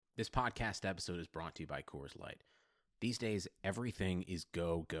This podcast episode is brought to you by Coors Light. These days, everything is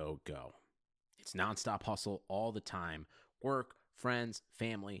go, go, go. It's nonstop hustle all the time. Work, friends,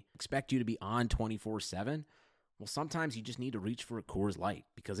 family expect you to be on 24/7. Well, sometimes you just need to reach for a Coors Light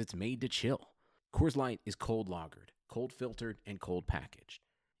because it's made to chill. Coors Light is cold lagered, cold filtered, and cold packaged.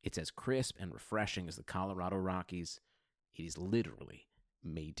 It's as crisp and refreshing as the Colorado Rockies. It is literally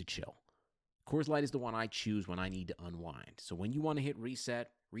made to chill. Coors Light is the one I choose when I need to unwind. So when you want to hit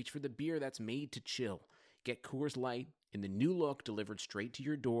reset, reach for the beer that's made to chill. Get Coors Light in the new look delivered straight to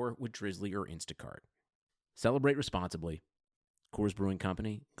your door with Drizzly or Instacart. Celebrate responsibly. Coors Brewing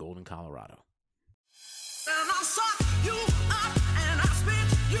Company, Golden, Colorado. And I'll suck you up and I'll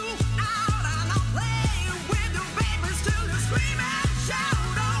spit you out and I'll play with your babies till you scream and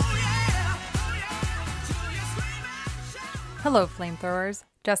shout. Oh yeah, till you scream and shout. Hello, flamethrowers.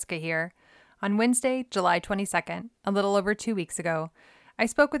 Jessica here. On Wednesday, July 22nd, a little over 2 weeks ago, I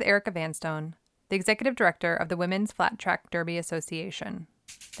spoke with Erica Vanstone, the executive director of the Women's Flat Track Derby Association.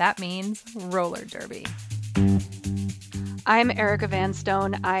 That means roller derby. I'm Erica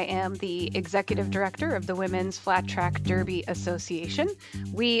Vanstone. I am the executive director of the Women's Flat Track Derby Association.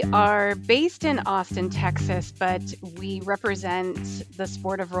 We are based in Austin, Texas, but we represent the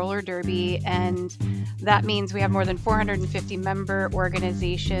sport of roller derby, and that means we have more than 450 member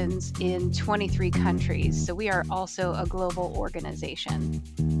organizations in 23 countries. So we are also a global organization.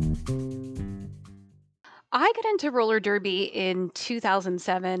 I got into roller derby in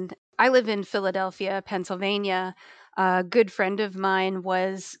 2007. I live in Philadelphia, Pennsylvania. A good friend of mine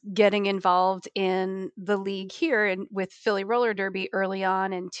was getting involved in the league here and with Philly Roller Derby early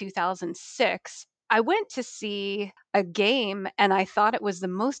on in 2006. I went to see a game and I thought it was the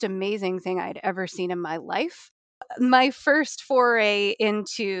most amazing thing I'd ever seen in my life. My first foray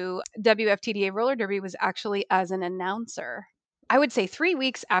into WFTDA roller derby was actually as an announcer. I would say 3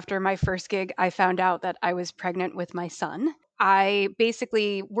 weeks after my first gig, I found out that I was pregnant with my son. I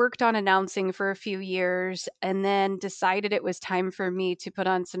basically worked on announcing for a few years and then decided it was time for me to put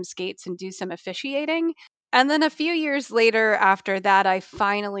on some skates and do some officiating. And then a few years later after that, I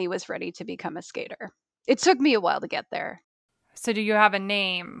finally was ready to become a skater. It took me a while to get there. So do you have a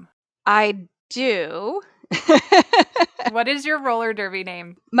name? I do. What is your roller derby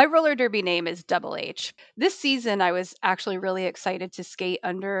name? My roller derby name is Double H. This season, I was actually really excited to skate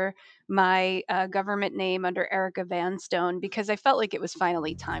under my government name, under Erica Vanstone, because I felt like it was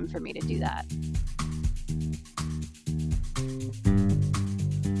finally time for me to do that.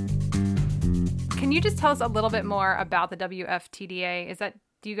 Can you just tell us a little bit more about the WFTDA?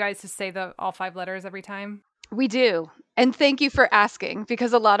 Do you guys just say all 5 letters every time? We do. And thank you for asking,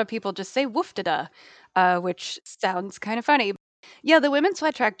 because a lot of people just say wooftada, which sounds kind of funny. Yeah, the Women's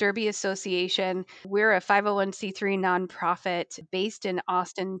Flat Track Derby Association, we're a 501c3 nonprofit based in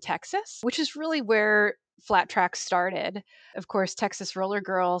Austin, Texas, which is really where flat track started. Of course, Texas Roller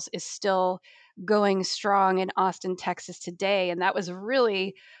Girls is still going strong in Austin, Texas today. And that was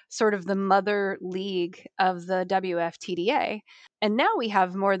really sort of the mother league of the WFTDA. And now we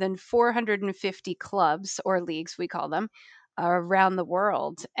have more than 450 clubs, or leagues, we call them, around the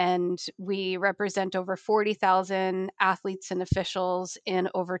world. And we represent over 40,000 athletes and officials in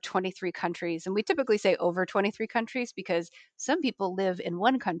over 23 countries. And we typically say over 23 countries because some people live in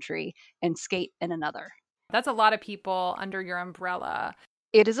one country and skate in another. That's a lot of people under your umbrella.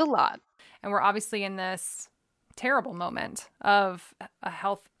 It is a lot. And we're obviously in this terrible moment of a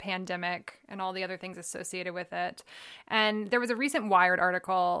health pandemic and all the other things associated with it. And there was a recent Wired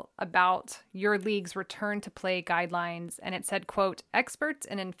article about your league's return to play guidelines. And it said, quote, experts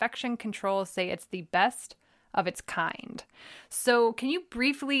in infection control say it's the best of its kind. So can you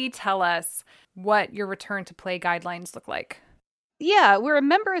briefly tell us what your return to play guidelines look like? Yeah, we're a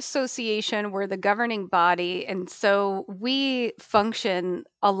member association. We're the governing body. And so we function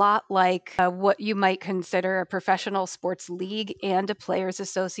a lot like what you might consider a professional sports league and a players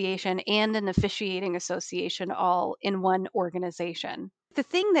association and an officiating association all in one organization. The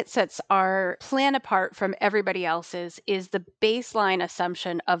thing that sets our plan apart from everybody else's is the baseline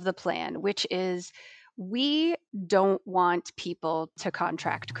assumption of the plan, which is we don't want people to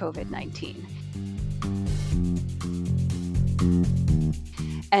contract COVID-19.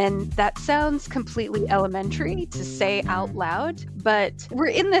 And that sounds completely elementary to say out loud, but we're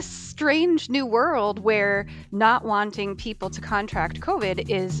in this strange new world where not wanting people to contract COVID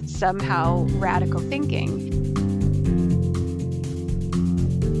is somehow radical thinking.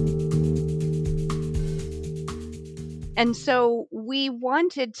 And so we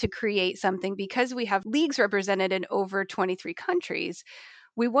wanted to create something because we have leagues represented in over 23 countries.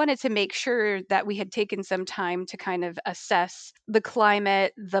 we wanted to make sure that we had taken some time to kind of assess the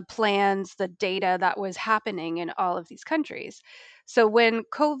climate, the plans, the data that was happening in all of these countries. So when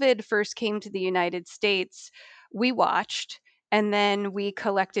COVID first came to the United States, we watched and then we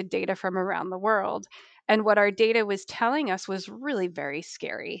collected data from around the world. And what our data was telling us was really very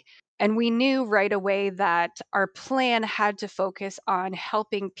scary. And we knew right away that our plan had to focus on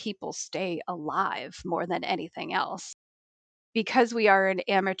helping people stay alive more than anything else. Because we are an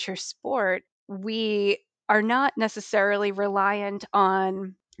amateur sport, we are not necessarily reliant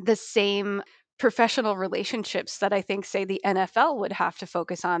on the same professional relationships that I think, say, the NFL would have to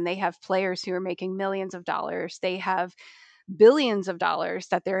focus on. They have players who are making millions of dollars. They have billions of dollars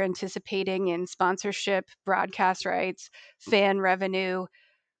that they're anticipating in sponsorship, broadcast rights, fan revenue.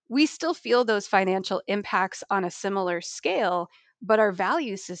 We still feel those financial impacts on a similar scale, but our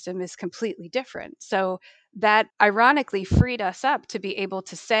value system is completely different. So that ironically freed us up to be able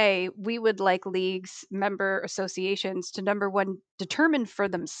to say we would like leagues, member associations to, number one, determine for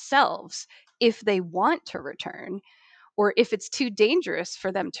themselves if they want to return, or if it's too dangerous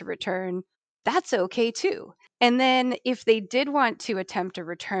for them to return, that's okay too. And then if they did want to attempt a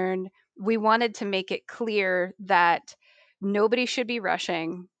return, we wanted to make it clear that nobody should be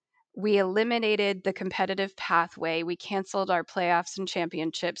rushing. We eliminated the competitive pathway. We canceled our playoffs and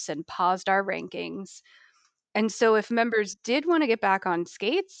championships and paused our rankings. And so if members did want to get back on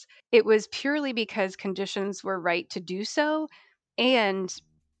skates, it was purely because conditions were right to do so. And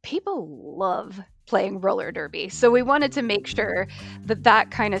people love playing roller derby. So we wanted to make sure that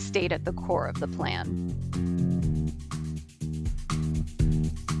that kind of stayed at the core of the plan.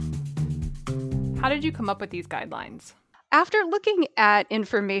 How did you come up with these guidelines? After looking at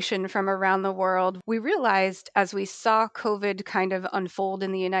information from around the world, we realized as we saw COVID kind of unfold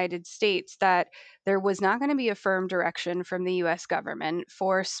in the United States that there was not going to be a firm direction from the US government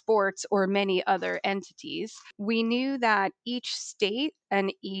for sports or many other entities. We knew that each state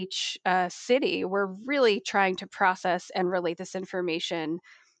and each city were really trying to process and relate this information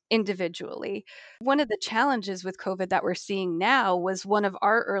individually. One of the challenges with COVID that we're seeing now was one of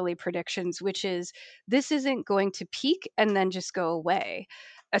our early predictions, which is this isn't going to peak and then just go away,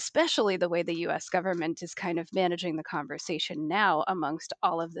 especially the way the US government is kind of managing the conversation now amongst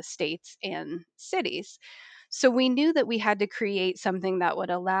all of the states and cities. So we knew that we had to create something that would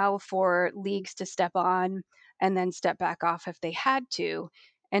allow for leagues to step on and then step back off if they had to.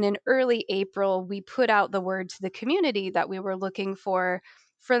 And in early April, we put out the word to the community that we were looking for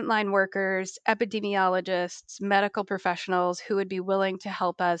frontline workers, epidemiologists, medical professionals who would be willing to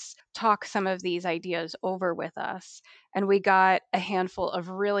help us talk some of these ideas over with us. And we got a handful of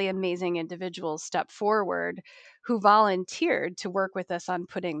really amazing individuals step forward who volunteered to work with us on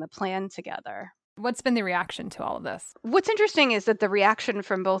putting the plan together. What's been the reaction to all of this? What's interesting is that the reaction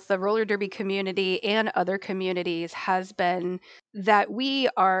from both the roller derby community and other communities has been that we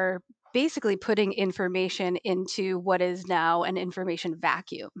are basically putting information into what is now an information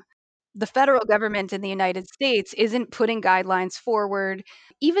vacuum. The federal government in the United States isn't putting guidelines forward,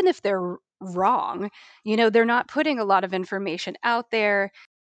 even if they're wrong. They're not putting a lot of information out there.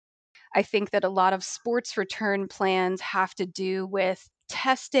 I think that a lot of sports return plans have to do with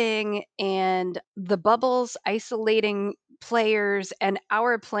testing and the bubbles isolating players, and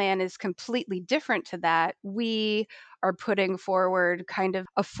our plan is completely different to that. We are putting forward kind of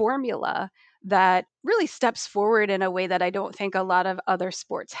a formula that really steps forward in a way that I don't think a lot of other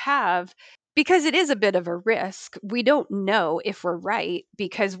sports have. Because it is a bit of a risk. We don't know if we're right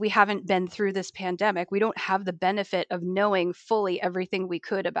because we haven't been through this pandemic. We don't have the benefit of knowing fully everything we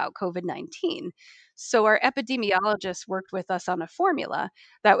could about COVID-19. So our epidemiologists worked with us on a formula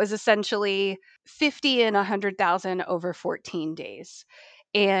that was essentially 50 and 100,000 over 14 days.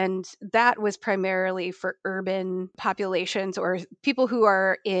 And that was primarily for urban populations or people who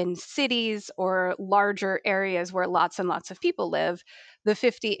are in cities or larger areas where lots and lots of people live. The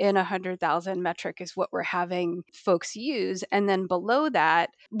 50 and 100,000 metric is what we're having folks use. And then below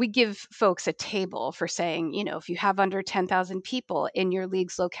that, we give folks a table for saying, if you have under 10,000 people in your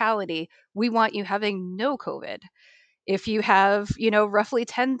league's locality, we want you having no COVID. If you have, roughly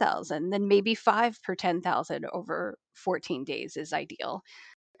 10,000, then maybe 5 per 10,000 over 14 days is ideal.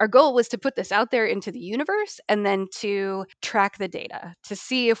 Our goal was to put this out there into the universe and then to track the data, to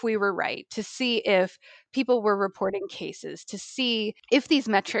see if we were right, to see if people were reporting cases, to see if these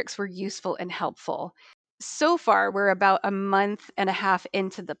metrics were useful and helpful. So far, we're about a month and a half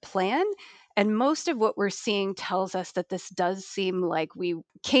into the plan, and most of what we're seeing tells us that this does seem like we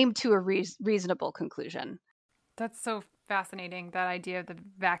came to a reasonable conclusion. That's so fascinating, that idea of the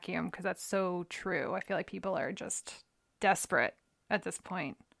vacuum, because that's so true. I feel like people are just desperate at this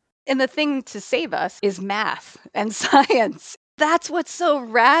point. And the thing to save us is math and science. That's what's so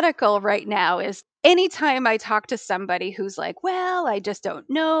radical right now is anytime I talk to somebody who's like, well, I just don't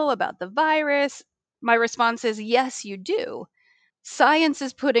know about the virus, my response is, yes, you do. Science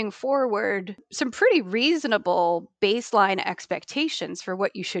is putting forward some pretty reasonable baseline expectations for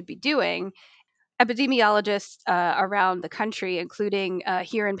what you should be doing. Epidemiologists around the country, including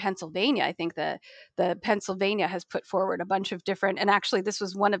here in Pennsylvania, I think the Pennsylvania has put forward a bunch of different, and actually this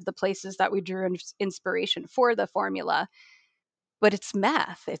was one of the places that we drew inspiration for the formula. But it's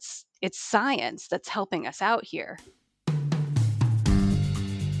math, it's science that's helping us out here.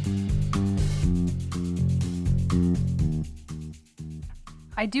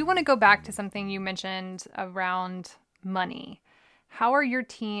 I do want to go back to something you mentioned around money. How are your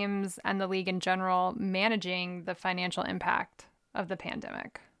teams and the league in general managing the financial impact of the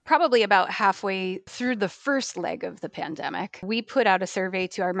pandemic? Probably about halfway through the first leg of the pandemic, we put out a survey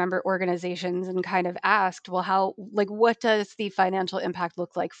to our member organizations and kind of asked, well, what does the financial impact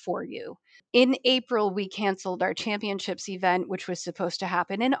look like for you? In April, we canceled our championships event, which was supposed to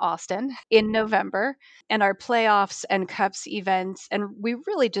happen in Austin in November, and our playoffs and cups events. And we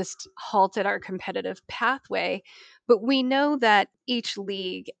really just halted our competitive pathway. But we know that each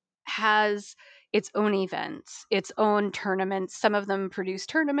league has its own events, its own tournaments. Some of them produce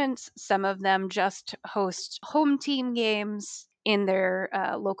tournaments, some of them just host home team games in their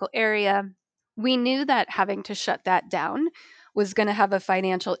local area. We knew that having to shut that down was going to have a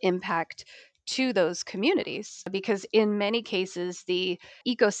financial impact to those communities because in many cases the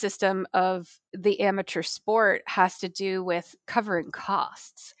ecosystem of the amateur sport has to do with covering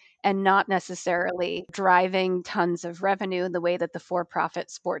costs and not necessarily driving tons of revenue in the way that the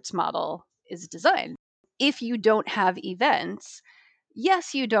for-profit sports model is designed. If you don't have events,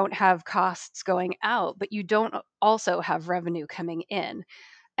 yes, you don't have costs going out, but you don't also have revenue coming in.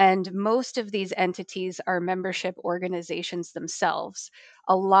 And most of these entities are membership organizations themselves.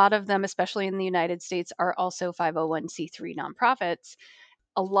 A lot of them, especially in the United States, are also 501c3 nonprofits.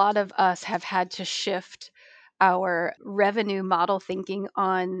 A lot of us have had to shift our revenue model thinking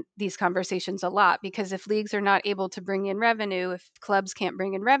on these conversations a lot because if leagues are not able to bring in revenue, if clubs can't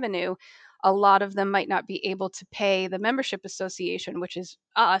bring in revenue, a lot of them might not be able to pay the membership association, which is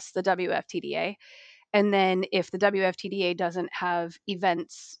us, the WFTDA. And then if the WFTDA doesn't have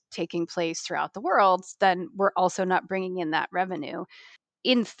events taking place throughout the world, then we're also not bringing in that revenue.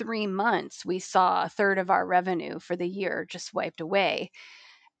 In 3 months, we saw a third of our revenue for the year just wiped away.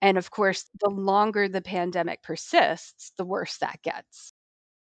 And of course, the longer the pandemic persists, the worse that gets.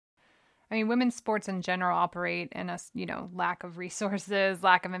 I mean, women's sports in general operate in a, lack of resources,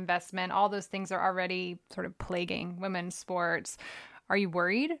 lack of investment. All those things are already sort of plaguing women's sports. Are you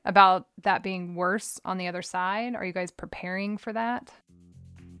worried about that being worse on the other side? Are you guys preparing for that?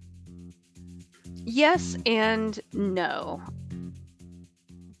 Yes and no.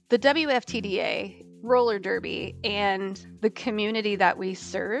 The WFTDA, roller derby, and the community that we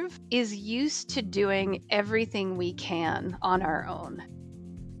serve is used to doing everything we can on our own.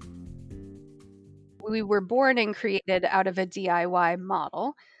 We were born and created out of a DIY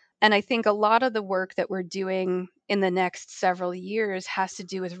model. And I think a lot of the work that we're doing in the next several years has to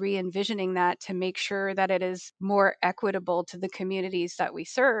do with re-envisioning that to make sure that it is more equitable to the communities that we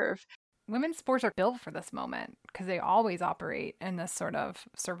serve. Women's sports are built for this moment because they always operate in this sort of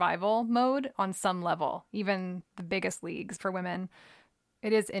survival mode on some level, even the biggest leagues for women.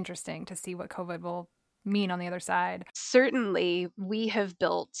 It is interesting to see what COVID will mean on the other side. Certainly, we have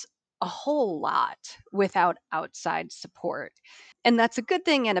built a whole lot without outside support. And that's a good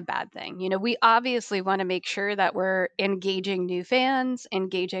thing and a bad thing. We obviously want to make sure that we're engaging new fans,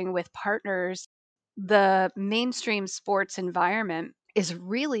 engaging with partners. The mainstream sports environment is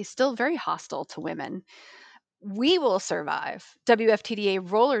really still very hostile to women. We will survive.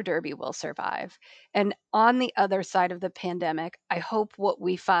 WFTDA roller derby will survive. And on the other side of the pandemic, I hope what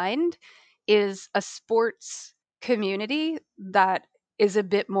we find is a sports community that is a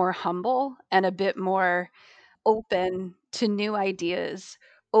bit more humble and a bit more open to new ideas,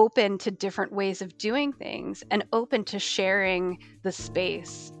 open to different ways of doing things, and open to sharing the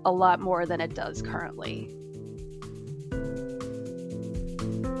space a lot more than it does currently.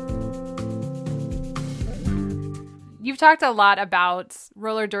 You've talked a lot about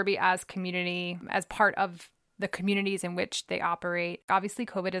roller derby as community, as part of the communities in which they operate. Obviously,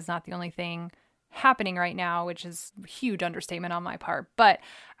 COVID is not the only thing happening right now, which is a huge understatement on my part. But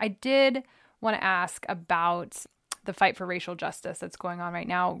I did want to ask about the fight for racial justice that's going on right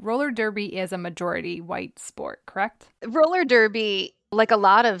now, roller derby is a majority white sport, correct? Roller derby, like a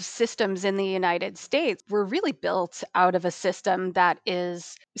lot of systems in the United States, were really built out of a system that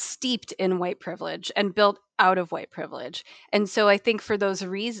is steeped in white privilege and built out of white privilege. And so I think for those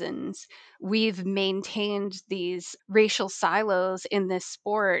reasons, we've maintained these racial silos in this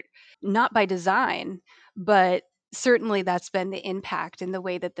sport, not by design, but certainly that's been the impact in the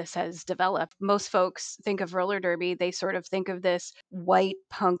way that this has developed. Most folks think of roller derby, they sort of think of this white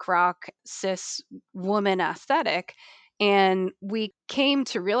punk rock cis woman aesthetic. And we came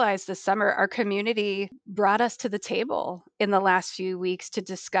to realize this summer, our community brought us to the table in the last few weeks to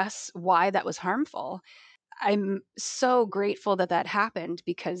discuss why that was harmful. I'm so grateful that that happened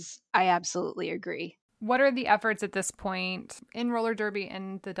because I absolutely agree. What are the efforts at this point in roller derby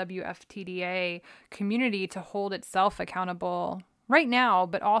and the WFTDA community to hold itself accountable right now,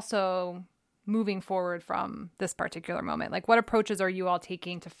 but also moving forward from this particular moment? Like, what approaches are you all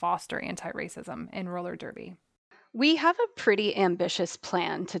taking to foster anti-racism in roller derby? We have a pretty ambitious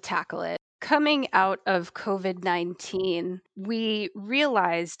plan to tackle it. Coming out of COVID-19, we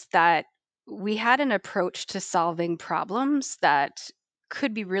realized that we had an approach to solving problems that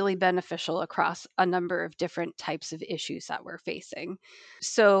could be really beneficial across a number of different types of issues that we're facing.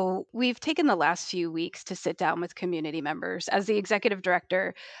 So we've taken the last few weeks to sit down with community members. As the executive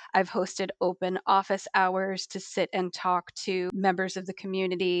director, I've hosted open office hours to sit and talk to members of the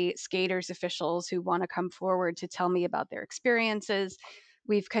community, skaters, officials who want to come forward to tell me about their experiences.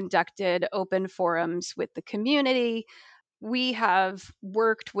 We've conducted open forums with the community. We have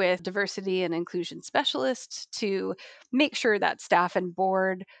worked with diversity and inclusion specialists to make sure that staff and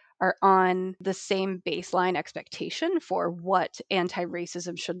board are on the same baseline expectation for what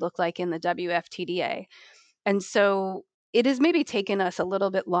anti-racism should look like in the WFTDA. And so it has maybe taken us a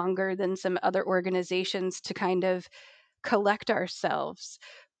little bit longer than some other organizations to kind of collect ourselves.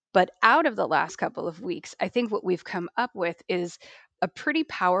 But out of the last couple of weeks, I think what we've come up with is a pretty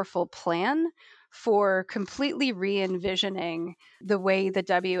powerful plan for completely re-envisioning the way the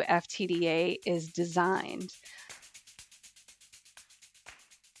WFTDA is designed.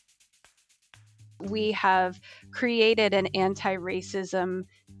 We have created an anti-racism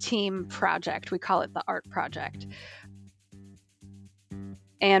team project. We call it the ART Project.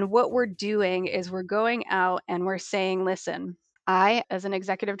 And what we're doing is we're going out and we're saying, listen, I, as an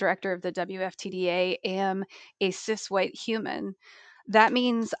executive director of the WFTDA, am a cis white human. That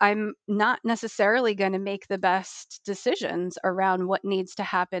means I'm not necessarily going to make the best decisions around what needs to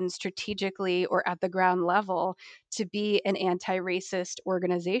happen strategically or at the ground level to be an anti-racist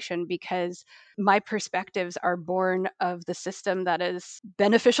organization, because my perspectives are born of the system that is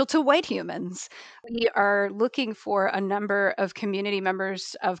beneficial to white humans. We are looking for a number of community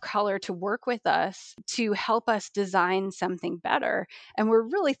members of color to work with us to help us design something better. And we're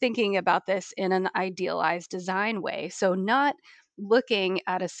really thinking about this in an idealized design way. So not looking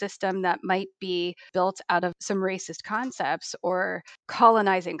at a system that might be built out of some racist concepts or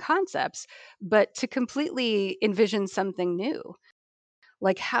colonizing concepts, but to completely envision something new.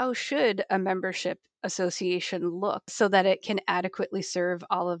 Like, how should a membership association look so that it can adequately serve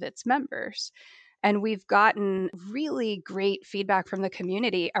all of its members? And we've gotten really great feedback from the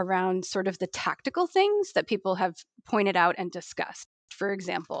community around sort of the tactical things that people have pointed out and discussed. For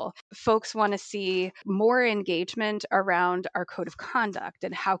example, folks want to see more engagement around our code of conduct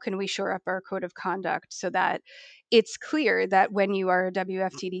and how can we shore up our code of conduct so that it's clear that when you are a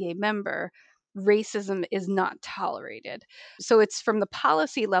WFTDA member, racism is not tolerated. So it's from the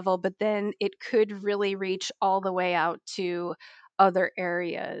policy level, but then it could really reach all the way out to other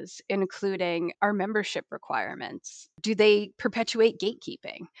areas, including our membership requirements. Do they perpetuate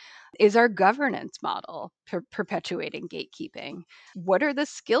gatekeeping? Is our governance model perpetuating gatekeeping? What are the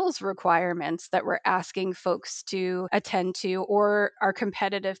skills requirements that we're asking folks to attend to, or our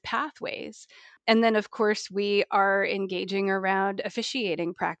competitive pathways? And then, of course, we are engaging around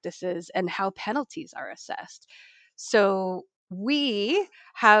officiating practices and how penalties are assessed. So we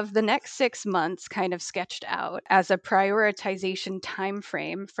have the next 6 months kind of sketched out as a prioritization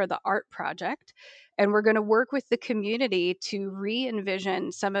timeframe for the ART project. And we're going to work with the community to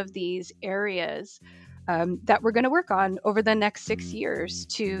re-envision some of these areas that we're going to work on over the next 6 years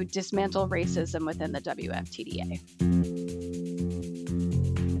to dismantle racism within the WFTDA.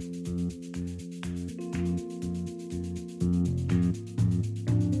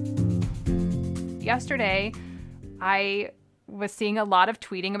 Yesterday, I was seeing a lot of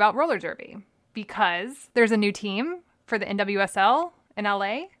tweeting about roller derby because there's a new team for the NWSL in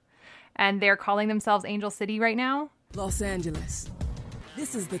LA, and they're calling themselves Angel City right now. Los Angeles,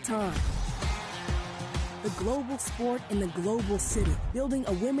 this is the time. the global sport in the global city, building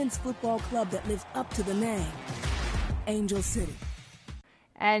a women's football club that lives up to the name. Angel City.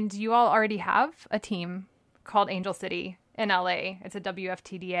 And you all already have a team called Angel City in LA. It's a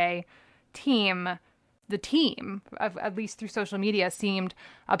WFTDA team. The team, at least through social media, seemed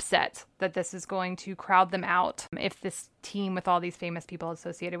upset that this is going to crowd them out if this team with all these famous people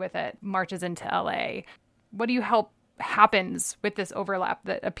associated with it marches into LA. What do you hope happens with this overlap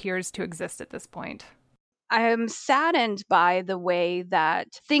that appears to exist at this point? I'm saddened by the way that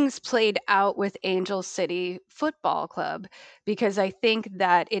things played out with Angel City Football Club, because I think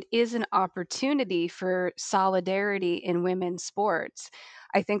that it is an opportunity for solidarity in women's sports.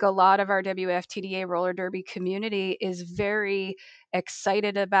 I think a lot of our WFTDA roller derby community is very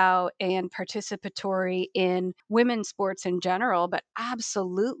excited about and participatory in women's sports in general, but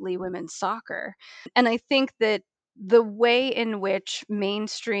absolutely women's soccer. And I think that the way in which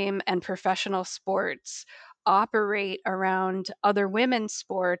mainstream and professional sports operate around other women's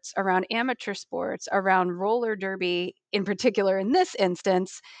sports, around amateur sports, around roller derby in particular in this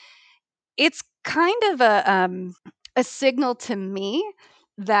instance, it's kind of a signal to me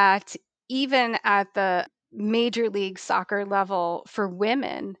that even at the Major League Soccer level for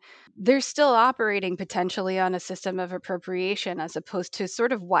women, they're still operating potentially on a system of appropriation as opposed to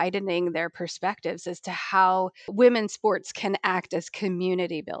sort of widening their perspectives as to how women's sports can act as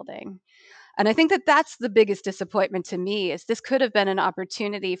community building. And I think that that's the biggest disappointment to me is this could have been an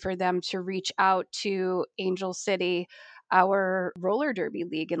opportunity for them to reach out to Angel City, our roller derby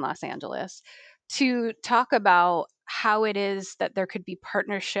league in Los Angeles, to talk about how it is that there could be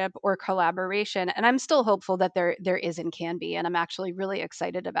partnership or collaboration. And I'm still hopeful that there is and can be. And I'm actually really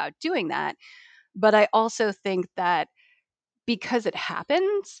excited about doing that. But I also think that because it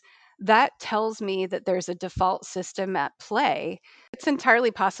happens, that tells me that there's a default system at play. It's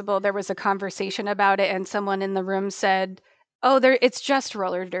entirely possible there was a conversation about it and someone in the room said, "Oh, it's just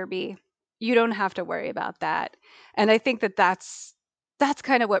roller derby. You don't have to worry about that." And I think that that's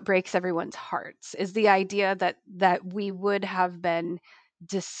kind of what breaks everyone's hearts is the idea that we would have been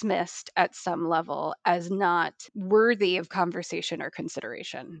dismissed at some level as not worthy of conversation or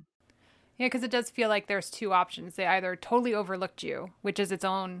consideration. Yeah, because it does feel like there's two options. They either totally overlooked you, which is its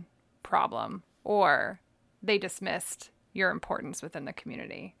own problem, or they dismissed your importance within the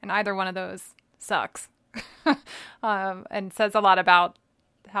community. And either one of those sucks and says a lot about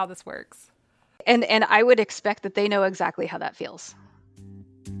how this works. And I would expect that they know exactly how that feels.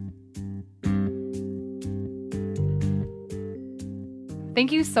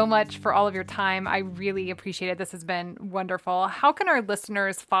 Thank you so much for all of your time. I really appreciate it. This has been wonderful. How can our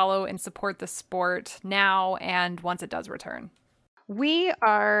listeners follow and support the sport now and once it does return? We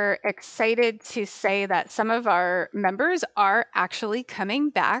are excited to say that some of our members are actually coming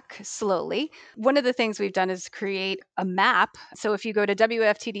back slowly. One of the things we've done is create a map. So if you go to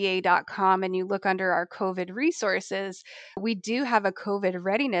WFTDA.com and you look under our COVID resources, we do have a COVID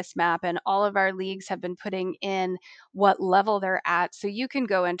readiness map, and all of our leagues have been putting in what level they're at. So you can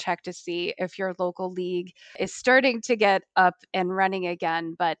go and check to see if your local league is starting to get up and running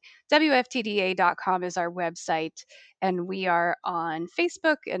again. But WFTDA.com is our website. And we are on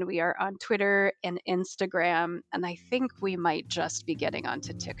Facebook and we are on Twitter and Instagram. And I think we might just be getting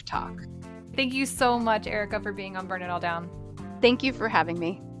onto TikTok. Thank you so much, Erica, for being on Burn It All Down. Thank you for having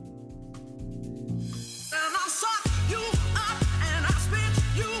me.